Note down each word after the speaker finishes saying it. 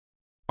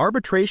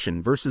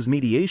Arbitration versus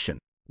mediation.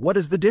 What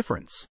is the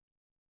difference?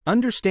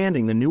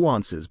 Understanding the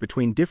nuances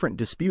between different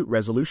dispute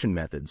resolution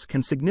methods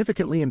can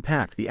significantly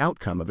impact the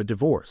outcome of a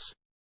divorce.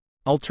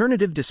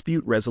 Alternative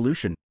dispute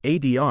resolution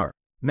 (ADR)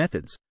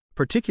 methods,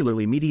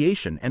 particularly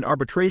mediation and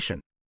arbitration,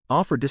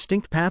 offer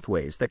distinct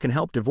pathways that can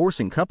help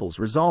divorcing couples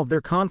resolve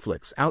their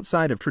conflicts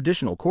outside of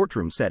traditional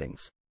courtroom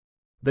settings.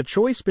 The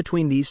choice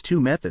between these two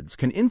methods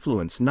can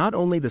influence not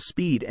only the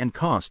speed and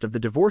cost of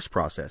the divorce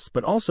process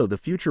but also the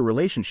future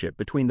relationship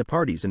between the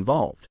parties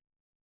involved.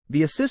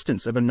 The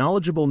assistance of a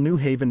knowledgeable New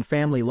Haven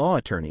family law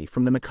attorney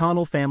from the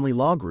McConnell Family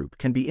Law Group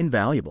can be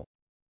invaluable.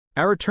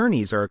 Our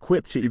attorneys are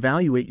equipped to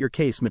evaluate your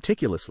case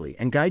meticulously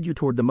and guide you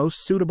toward the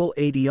most suitable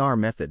ADR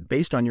method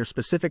based on your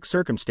specific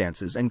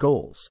circumstances and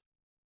goals.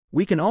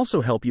 We can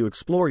also help you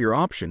explore your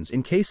options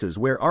in cases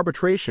where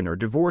arbitration or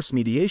divorce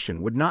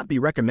mediation would not be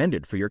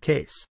recommended for your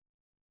case.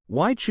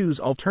 Why choose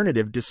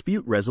alternative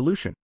dispute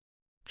resolution?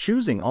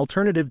 Choosing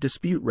alternative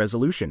dispute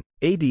resolution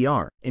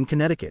 (ADR) in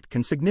Connecticut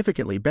can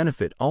significantly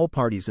benefit all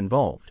parties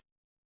involved.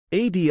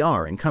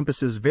 ADR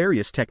encompasses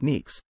various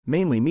techniques,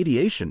 mainly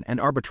mediation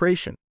and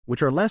arbitration,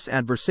 which are less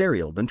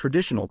adversarial than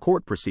traditional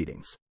court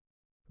proceedings.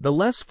 The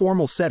less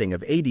formal setting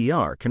of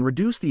ADR can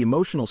reduce the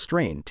emotional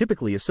strain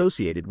typically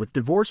associated with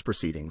divorce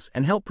proceedings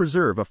and help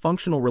preserve a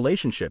functional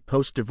relationship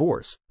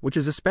post-divorce, which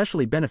is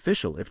especially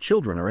beneficial if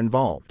children are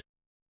involved.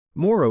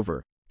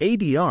 Moreover,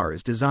 ADR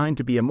is designed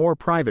to be a more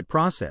private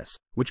process,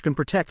 which can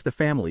protect the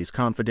family's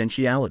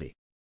confidentiality.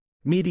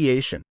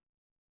 Mediation.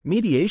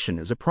 Mediation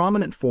is a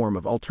prominent form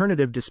of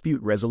alternative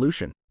dispute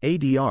resolution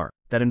 (ADR)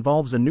 that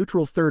involves a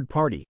neutral third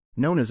party,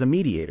 known as a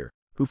mediator,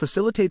 who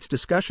facilitates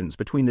discussions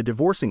between the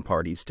divorcing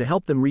parties to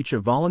help them reach a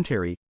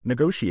voluntary,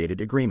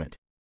 negotiated agreement.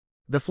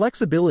 The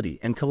flexibility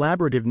and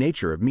collaborative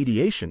nature of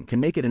mediation can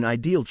make it an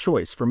ideal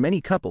choice for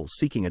many couples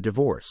seeking a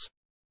divorce.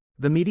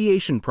 The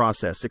mediation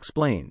process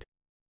explained.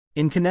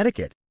 In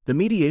Connecticut, the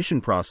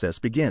mediation process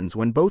begins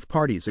when both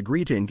parties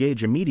agree to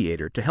engage a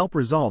mediator to help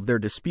resolve their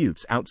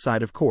disputes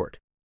outside of court.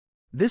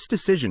 This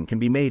decision can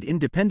be made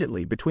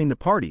independently between the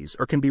parties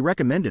or can be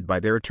recommended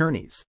by their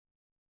attorneys.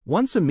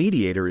 Once a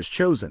mediator is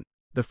chosen,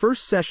 the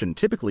first session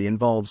typically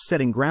involves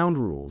setting ground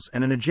rules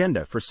and an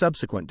agenda for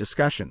subsequent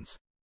discussions.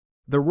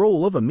 The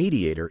role of a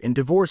mediator in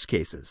divorce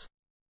cases.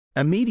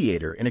 A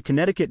mediator in a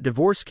Connecticut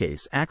divorce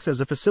case acts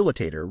as a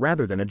facilitator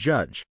rather than a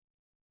judge.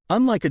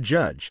 Unlike a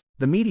judge,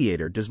 the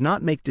mediator does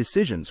not make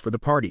decisions for the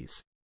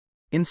parties.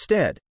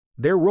 Instead,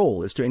 their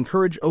role is to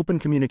encourage open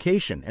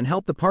communication and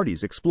help the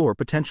parties explore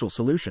potential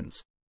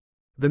solutions.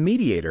 The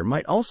mediator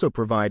might also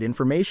provide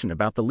information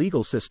about the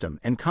legal system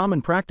and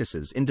common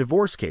practices in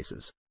divorce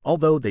cases,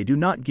 although they do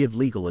not give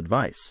legal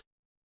advice.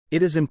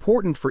 It is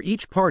important for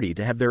each party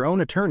to have their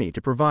own attorney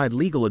to provide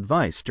legal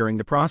advice during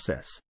the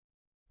process.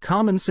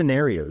 Common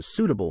scenarios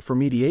suitable for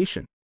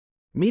mediation.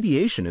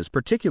 Mediation is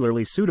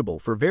particularly suitable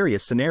for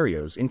various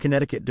scenarios in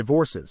Connecticut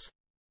divorces.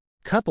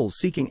 Couples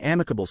seeking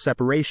amicable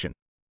separation.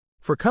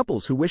 For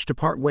couples who wish to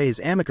part ways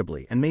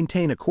amicably and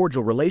maintain a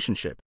cordial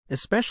relationship,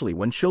 especially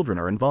when children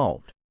are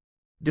involved.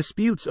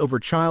 Disputes over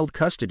child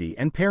custody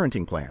and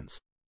parenting plans.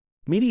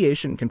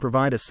 Mediation can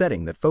provide a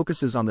setting that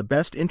focuses on the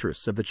best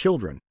interests of the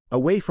children,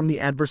 away from the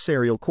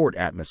adversarial court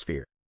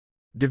atmosphere.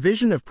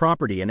 Division of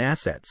property and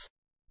assets.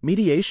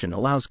 Mediation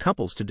allows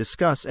couples to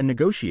discuss and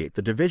negotiate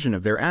the division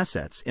of their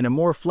assets in a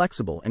more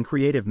flexible and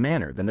creative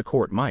manner than the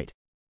court might.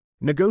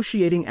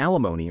 Negotiating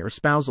alimony or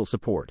spousal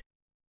support.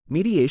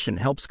 Mediation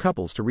helps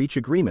couples to reach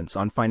agreements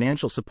on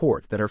financial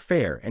support that are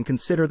fair and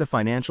consider the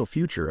financial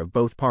future of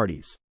both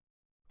parties.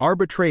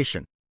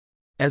 Arbitration.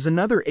 As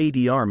another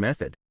ADR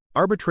method,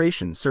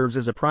 arbitration serves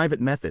as a private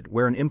method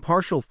where an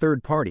impartial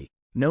third party,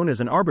 known as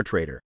an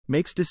arbitrator,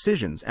 makes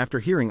decisions after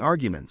hearing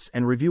arguments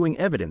and reviewing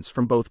evidence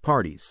from both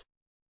parties.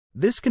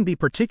 This can be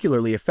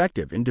particularly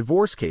effective in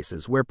divorce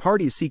cases where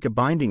parties seek a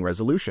binding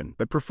resolution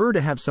but prefer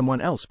to have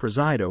someone else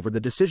preside over the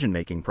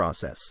decision-making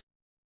process.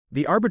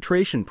 The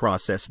arbitration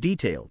process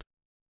detailed.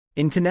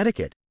 In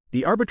Connecticut,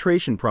 the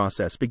arbitration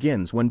process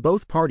begins when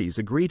both parties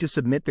agree to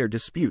submit their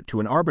dispute to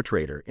an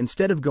arbitrator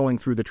instead of going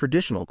through the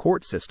traditional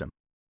court system.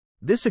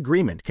 This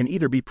agreement can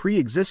either be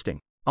pre-existing,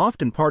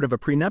 often part of a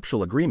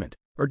prenuptial agreement,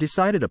 or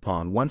decided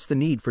upon once the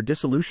need for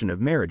dissolution of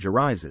marriage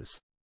arises.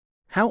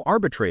 How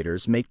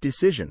arbitrators make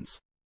decisions.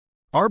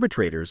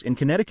 Arbitrators in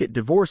Connecticut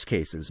divorce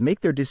cases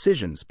make their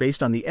decisions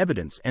based on the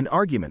evidence and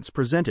arguments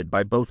presented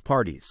by both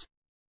parties.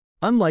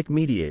 Unlike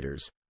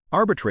mediators,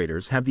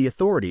 arbitrators have the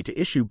authority to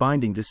issue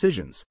binding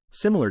decisions,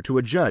 similar to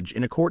a judge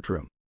in a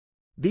courtroom.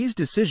 These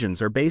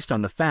decisions are based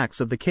on the facts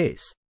of the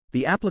case,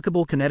 the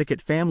applicable Connecticut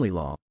family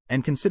law,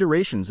 and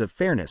considerations of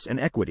fairness and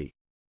equity.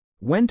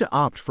 When to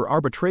opt for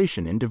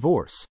arbitration in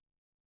divorce.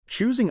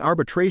 Choosing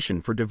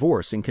arbitration for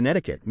divorce in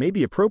Connecticut may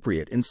be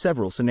appropriate in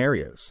several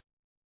scenarios.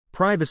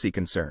 Privacy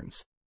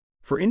concerns.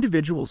 For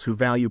individuals who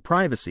value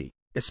privacy,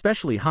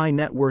 especially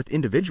high-net-worth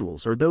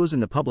individuals or those in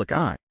the public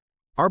eye,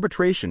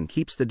 arbitration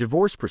keeps the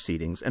divorce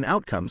proceedings and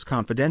outcomes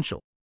confidential.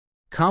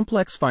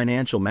 Complex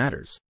financial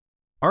matters.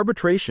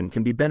 Arbitration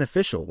can be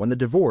beneficial when the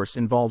divorce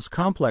involves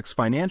complex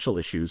financial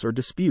issues or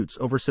disputes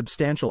over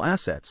substantial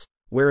assets,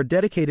 where a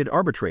dedicated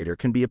arbitrator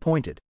can be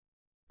appointed.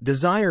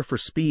 Desire for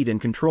speed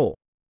and control.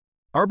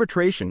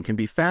 Arbitration can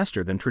be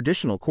faster than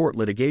traditional court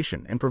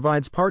litigation and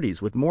provides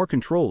parties with more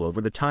control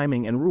over the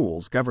timing and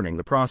rules governing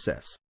the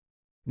process.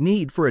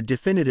 Need for a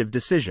definitive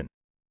decision.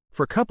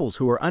 For couples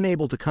who are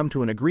unable to come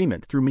to an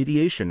agreement through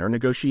mediation or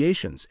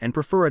negotiations and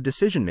prefer a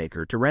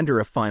decision-maker to render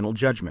a final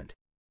judgment.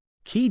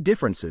 Key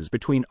differences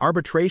between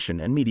arbitration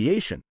and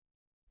mediation.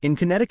 In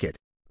Connecticut,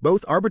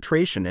 both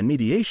arbitration and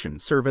mediation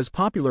serve as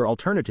popular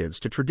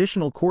alternatives to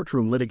traditional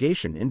courtroom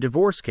litigation in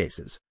divorce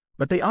cases,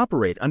 but they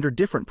operate under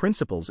different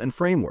principles and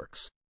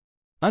frameworks.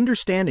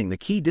 Understanding the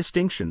key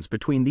distinctions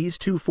between these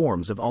two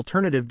forms of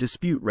alternative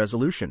dispute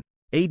resolution,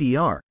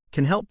 ADR,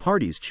 can help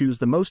parties choose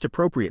the most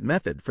appropriate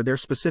method for their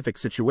specific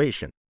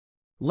situation.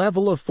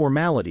 Level of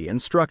formality and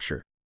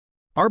structure.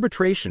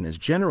 Arbitration is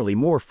generally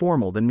more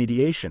formal than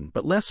mediation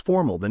but less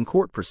formal than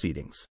court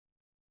proceedings.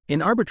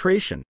 In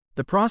arbitration,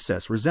 the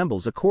process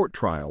resembles a court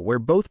trial where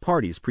both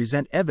parties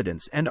present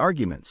evidence and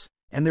arguments,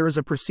 and there is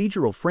a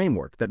procedural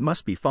framework that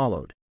must be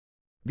followed.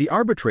 The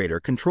arbitrator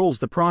controls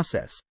the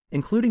process,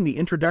 including the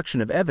introduction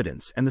of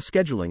evidence and the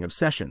scheduling of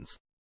sessions.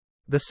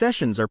 The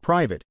sessions are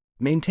private,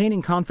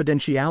 maintaining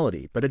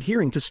confidentiality but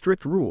adhering to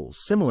strict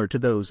rules similar to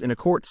those in a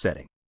court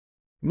setting.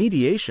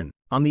 Mediation,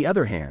 on the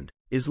other hand,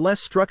 is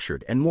less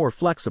structured and more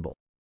flexible.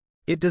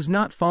 It does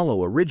not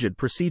follow a rigid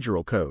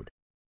procedural code.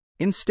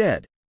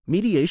 Instead,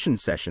 mediation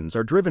sessions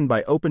are driven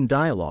by open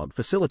dialogue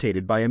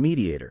facilitated by a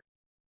mediator.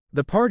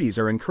 The parties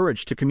are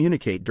encouraged to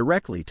communicate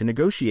directly to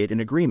negotiate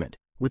an agreement,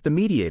 with the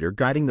mediator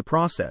guiding the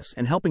process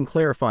and helping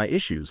clarify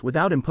issues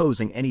without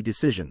imposing any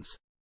decisions.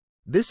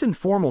 This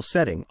informal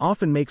setting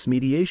often makes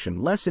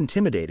mediation less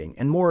intimidating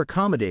and more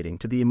accommodating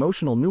to the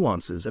emotional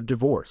nuances of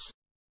divorce.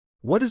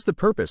 What is the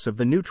purpose of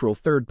the neutral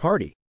third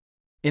party?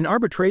 In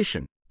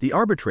arbitration, the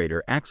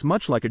arbitrator acts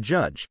much like a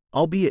judge,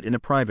 albeit in a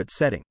private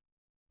setting.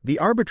 The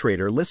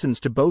arbitrator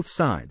listens to both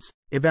sides,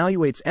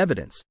 evaluates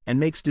evidence, and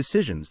makes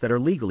decisions that are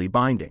legally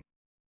binding.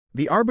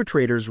 The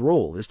arbitrator's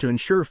role is to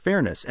ensure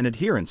fairness and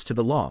adherence to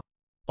the law,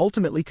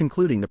 ultimately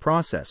concluding the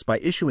process by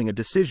issuing a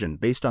decision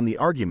based on the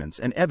arguments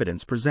and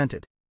evidence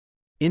presented.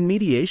 In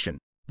mediation,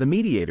 the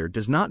mediator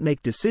does not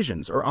make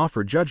decisions or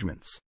offer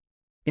judgments.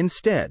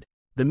 Instead,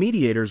 the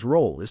mediator's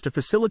role is to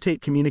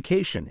facilitate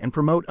communication and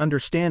promote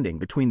understanding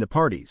between the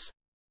parties.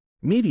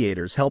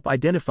 Mediators help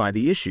identify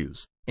the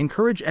issues,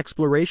 encourage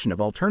exploration of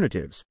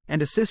alternatives,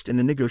 and assist in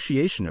the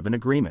negotiation of an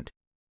agreement.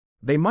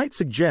 They might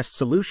suggest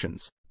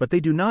solutions, but they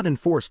do not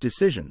enforce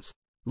decisions,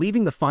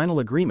 leaving the final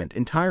agreement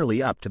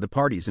entirely up to the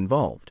parties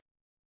involved.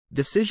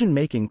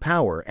 Decision-making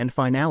power and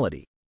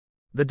finality.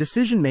 The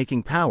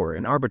decision-making power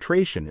in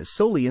arbitration is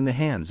solely in the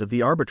hands of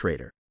the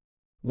arbitrator.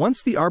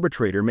 Once the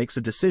arbitrator makes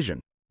a decision,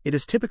 it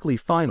is typically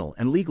final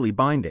and legally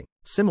binding,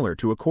 similar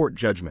to a court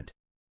judgment.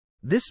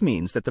 This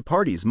means that the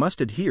parties must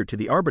adhere to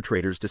the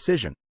arbitrator's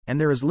decision, and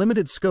there is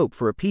limited scope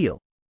for appeal,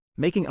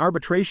 making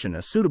arbitration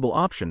a suitable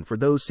option for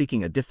those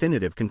seeking a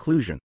definitive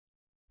conclusion.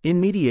 In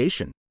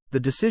mediation, the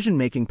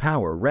decision-making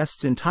power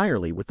rests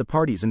entirely with the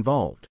parties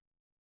involved.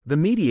 The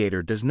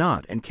mediator does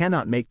not and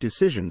cannot make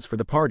decisions for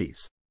the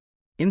parties.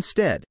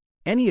 Instead,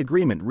 any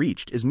agreement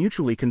reached is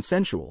mutually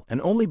consensual and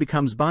only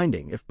becomes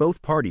binding if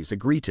both parties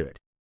agree to it.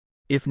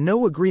 If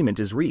no agreement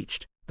is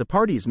reached, the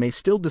parties may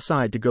still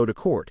decide to go to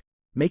court,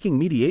 making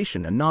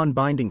mediation a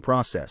non-binding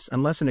process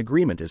unless an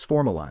agreement is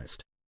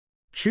formalized.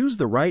 Choose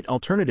the right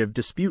alternative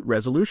dispute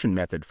resolution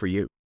method for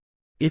you.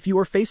 If you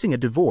are facing a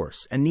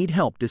divorce and need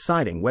help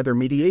deciding whether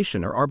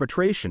mediation or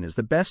arbitration is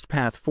the best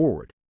path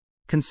forward,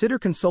 consider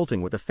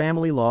consulting with a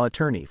family law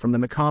attorney from the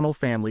McConnell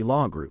Family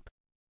Law Group.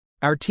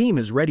 Our team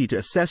is ready to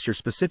assess your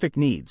specific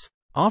needs,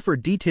 offer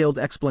detailed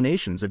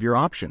explanations of your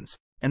options,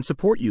 and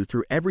support you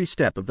through every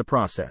step of the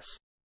process.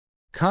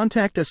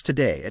 Contact us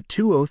today at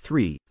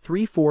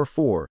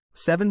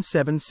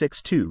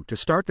 203-344-7762 to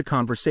start the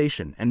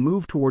conversation and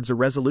move towards a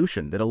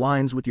resolution that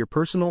aligns with your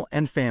personal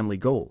and family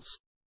goals.